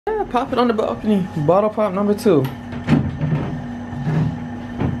Yeah, pop it on the balcony. Bottle pop number 2.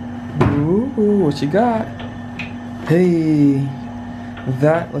 Ooh, what you got? Hey,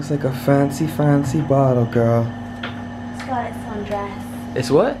 that looks like a fancy bottle, girl. It's got its own dress. It's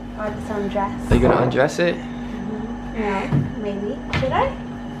what? Got its own dress. Are you gonna undress it? No, maybe. Should I?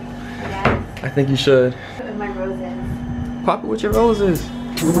 Yes. I think you should. Put it with my roses. Pop it with your roses.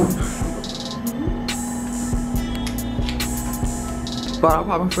 Bottle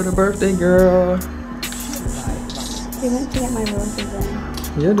popping for the birthday, girl. We went to get my roses in.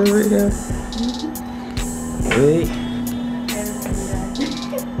 Yeah, they're right here. Wait.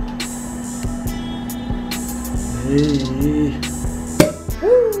 Hey.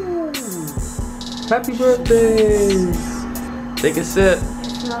 Woo. Happy birthday. Take a sip. It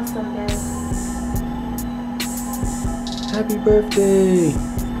smells so good. Happy birthday.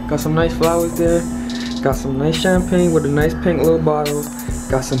 Got some nice flowers there. Got some nice champagne with a nice pink little bottle.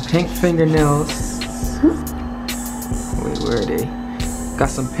 Got some pink fingernails. Wait, where are they? Got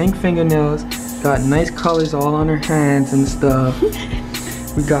some pink fingernails. Got nice colors all on her hands and stuff.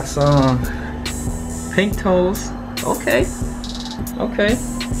 We got some pink toes. Okay. Okay.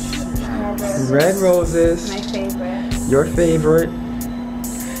 Red roses. My favorite. Your favorite.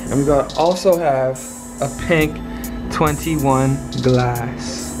 And we got also have a pink 21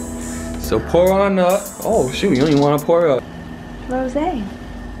 glass. So pour on up. Oh shoot, you don't even want to pour up. Rosé.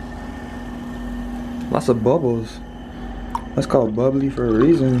 Lots of bubbles. That's called bubbly for a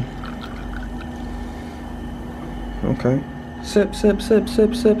reason. Okay. Sip, sip, sip,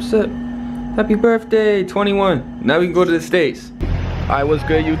 sip, sip, sip. Happy birthday, 21. Now we can go to the States. Alright, what's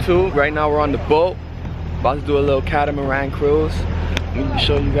good, YouTube? Right now we're on the boat. About to do a little catamaran cruise. Let me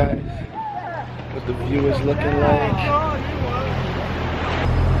show you guys what the view is looking like.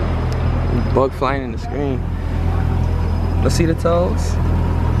 Bug flying in the screen. Let's see the toes.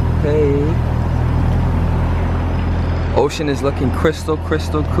 Hey. Ocean is looking crystal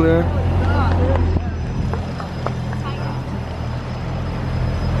clear.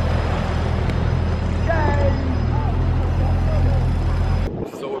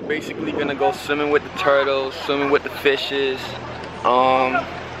 So we're basically gonna go swimming with the turtles, swimming with the fishes.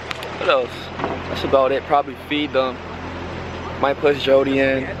 What else? That's about it. Probably feed them. Might push Jody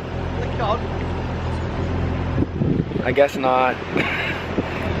in. I guess not.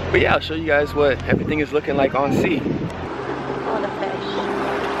 But yeah, I'll show you guys what everything is looking like on sea. All the fish.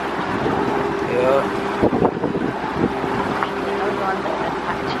 Yeah.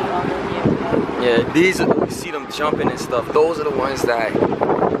 Yeah, these are, you see them jumping and stuff. Those are the ones that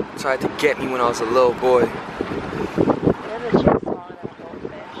tried to get me when I was a little boy.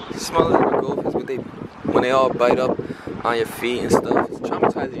 Smaller than a goldfish, but when they all bite up on your feet and stuff, it's a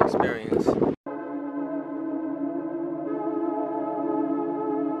traumatizing experience.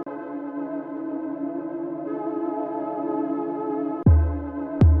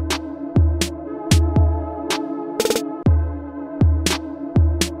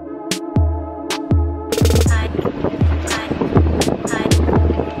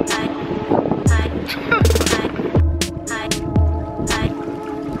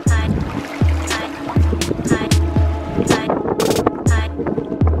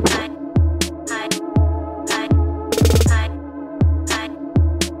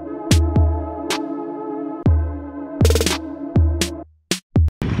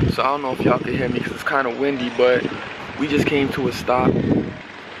 So I don't know if y'all can hear me because it's kind of windy, but we just came to a stop.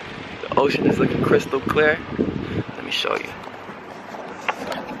 The ocean is looking crystal clear. Let me show you.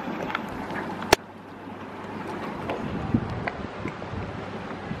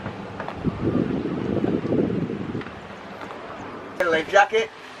 Life jacket.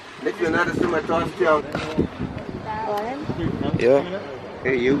 Let's do another swimmer toss down. Yeah.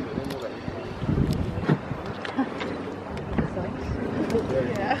 Hey you.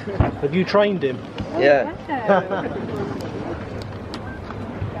 Have you trained him? Yeah.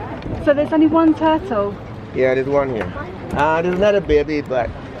 So there's only one turtle? Yeah, there's one here. There's another baby, but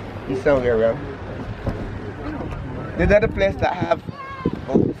he's somewhere around. There's another place that have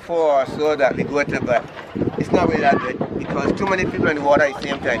about 4 or so that we go to, but it's not really that good because too many people in the water at the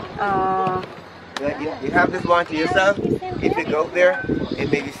same time. You have this one to yourself. If you go out there, it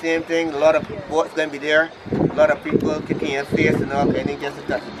may be the same thing. A lot of boats gonna be there. A lot of people kicking your face and all kind of things just to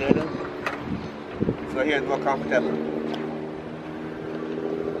touch the turtle. So here it's more comfortable.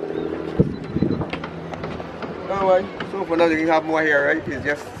 Alright, so for now you have more here, right? It's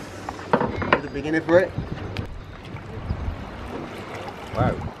just the beginning for it.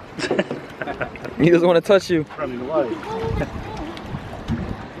 Wow. He doesn't want to touch you. Running away.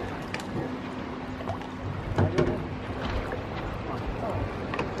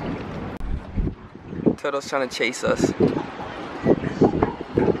 turtle's trying to chase us.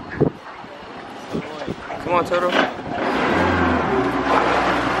 Come on, turtle.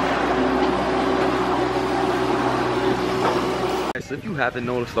 So if you haven't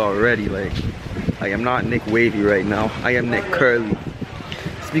noticed already, like I'm not Nick Wavy right now. I am Nick Curly.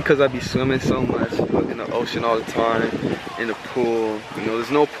 It's because I be swimming so much in the ocean all the time, in the pool. You know, there's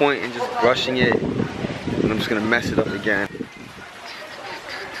no point in just brushing it, and I'm just gonna mess it up again.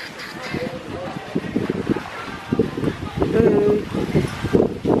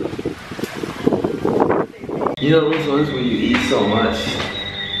 You know those ones where you eat so much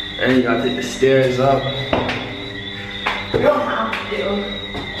and you gotta take the stairs up? You don't have to.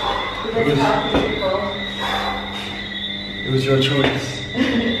 It was your choice.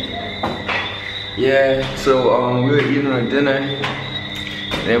 Yeah, so we were eating our dinner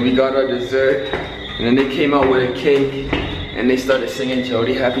and then we got our dessert and then they came out with a cake and they started singing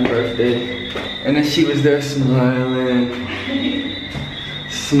Jody happy birthday and then she was there smiling,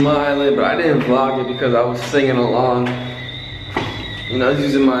 but I didn't vlog it because I was singing along. You know, I was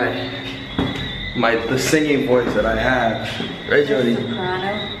using the singing voice that I have. Right, Jody?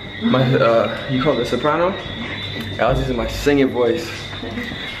 Soprano. You call it soprano? I was using my singing voice,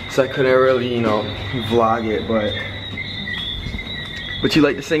 so I couldn't really, you know, vlog it, but you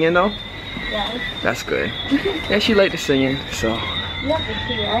like the singing though? Yeah. That's good. Yeah, she liked the singing, so. You have the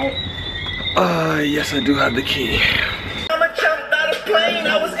key, right? Yes, I do have the key. I'm a jump out of plane,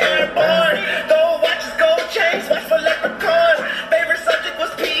 I was airborne. Gold watches, gold chains, watch for leprechauns. Favorite subject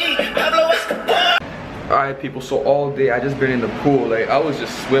was PE, Pablo Escobar. Alright people, so all day I just been in the pool. Like I was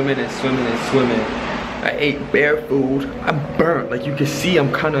just swimming and swimming and swimming. I ate bare food. I'm burnt. Like you can see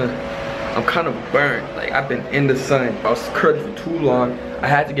I'm kinda burnt. Like I've been in the sun. I was curly for too long. I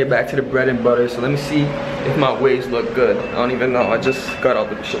had to get back to the bread and butter. So let me see if my waves look good. I don't even know. I just got out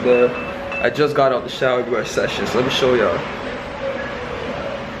the shower brush session. So let me show y'all.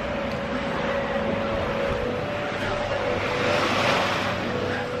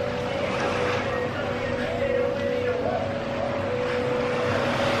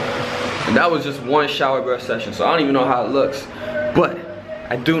 And that was just one shower brush session, so I don't even know how it looks. But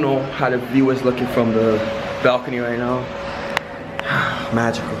I do know how the view is looking from the balcony right now.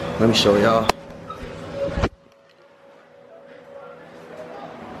 Magical. Let me show y'all.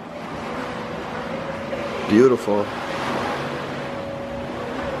 Beautiful.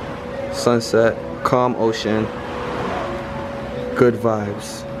 Sunset, calm ocean, good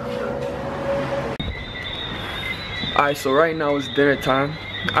vibes. Alright, so right now it's dinner time.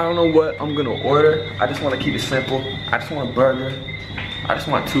 I don't know what I'm gonna order. I just want to keep it simple. I just want a burger. I just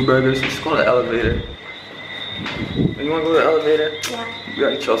want 2 burgers. Let's go to the elevator. You wanna go to the elevator? Yeah. We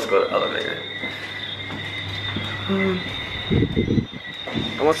already chose to go to the elevator.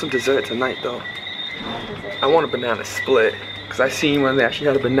 I want some dessert tonight though. I want a banana split. Cause I seen when they actually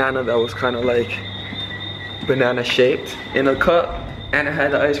had a banana that was kind of like banana shaped in a cup. And it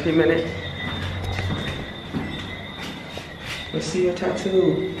had the ice cream in it. Let's see your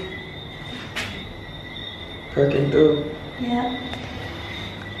tattoo. Perking through. Yeah.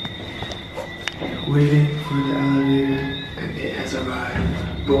 Waiting for the elevator, and it has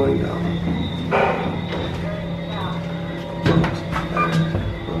arrived. Going down.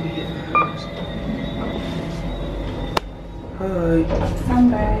 Hi.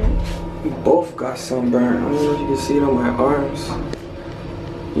 Sunburn. We both got sunburn. I don't know if you can see it on my arms.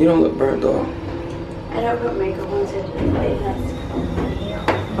 You don't look burnt though. I don't put makeup on so it's really nice.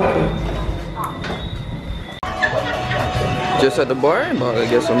 Just at the bar, I'm about to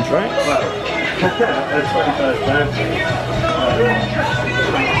get some drinks.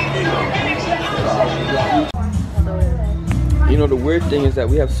 You know, the weird thing is that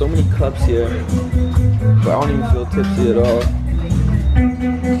we have so many cups here, but I don't even feel tipsy at all.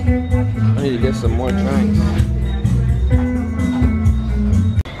 I need to get some more drinks.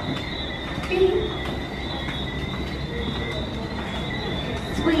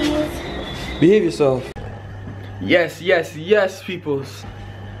 Behave yourself. Yes, yes, yes, peoples.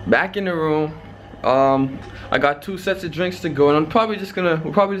 Back in the room. I got 2 sets of drinks to go, and we're probably just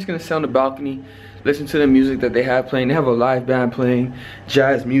gonna sit on the balcony, listen to the music that they have playing. They have a live band playing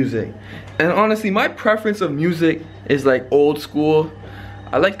jazz music. And honestly, my preference of music is like old school.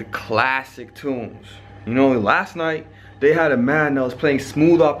 I like the classic tunes. You know, last night they had a man that was playing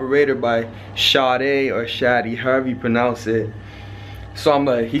Smooth Operator by Sade or Shadi, however you pronounce it. So I'm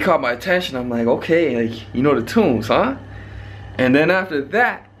like, he caught my attention. I'm like, okay, like, you know the tunes, huh? And then after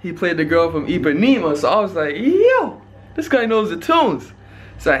that, he played the girl from Ipanema. So I was like, yo, this guy knows the tunes.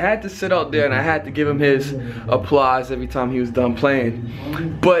 So I had to sit out there and I had to give him his applause every time he was done playing.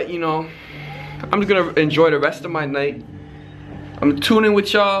 But you know, I'm just gonna enjoy the rest of my night. I'm tuning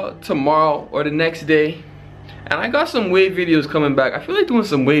with y'all tomorrow or the next day. And I got some wave videos coming back. I feel like doing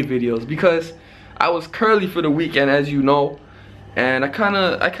some wave videos because I was curly for the weekend, as you know. And I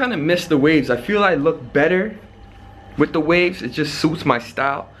kinda miss the waves. I feel I look better with the waves. It just suits my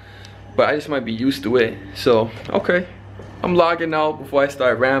style. But I just might be used to it. So, okay. I'm logging out before I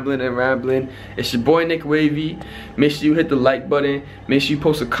start rambling and rambling. It's your boy Nick Wavy. Make sure you hit the like button. Make sure you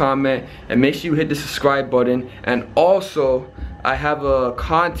post a comment. And make sure you hit the subscribe button. And also, I have a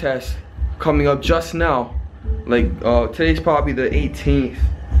contest coming up just now. Like, today's probably the 18th.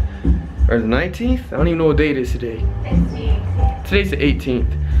 Or the 19th? I don't even know what date it is today. Today's the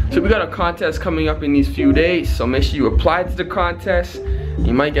 18th. So we got a contest coming up in these few days. So make sure you apply to the contest.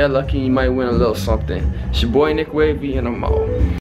 You might get lucky, you might win a little something. It's your boy Nick Wavy, and I'm out.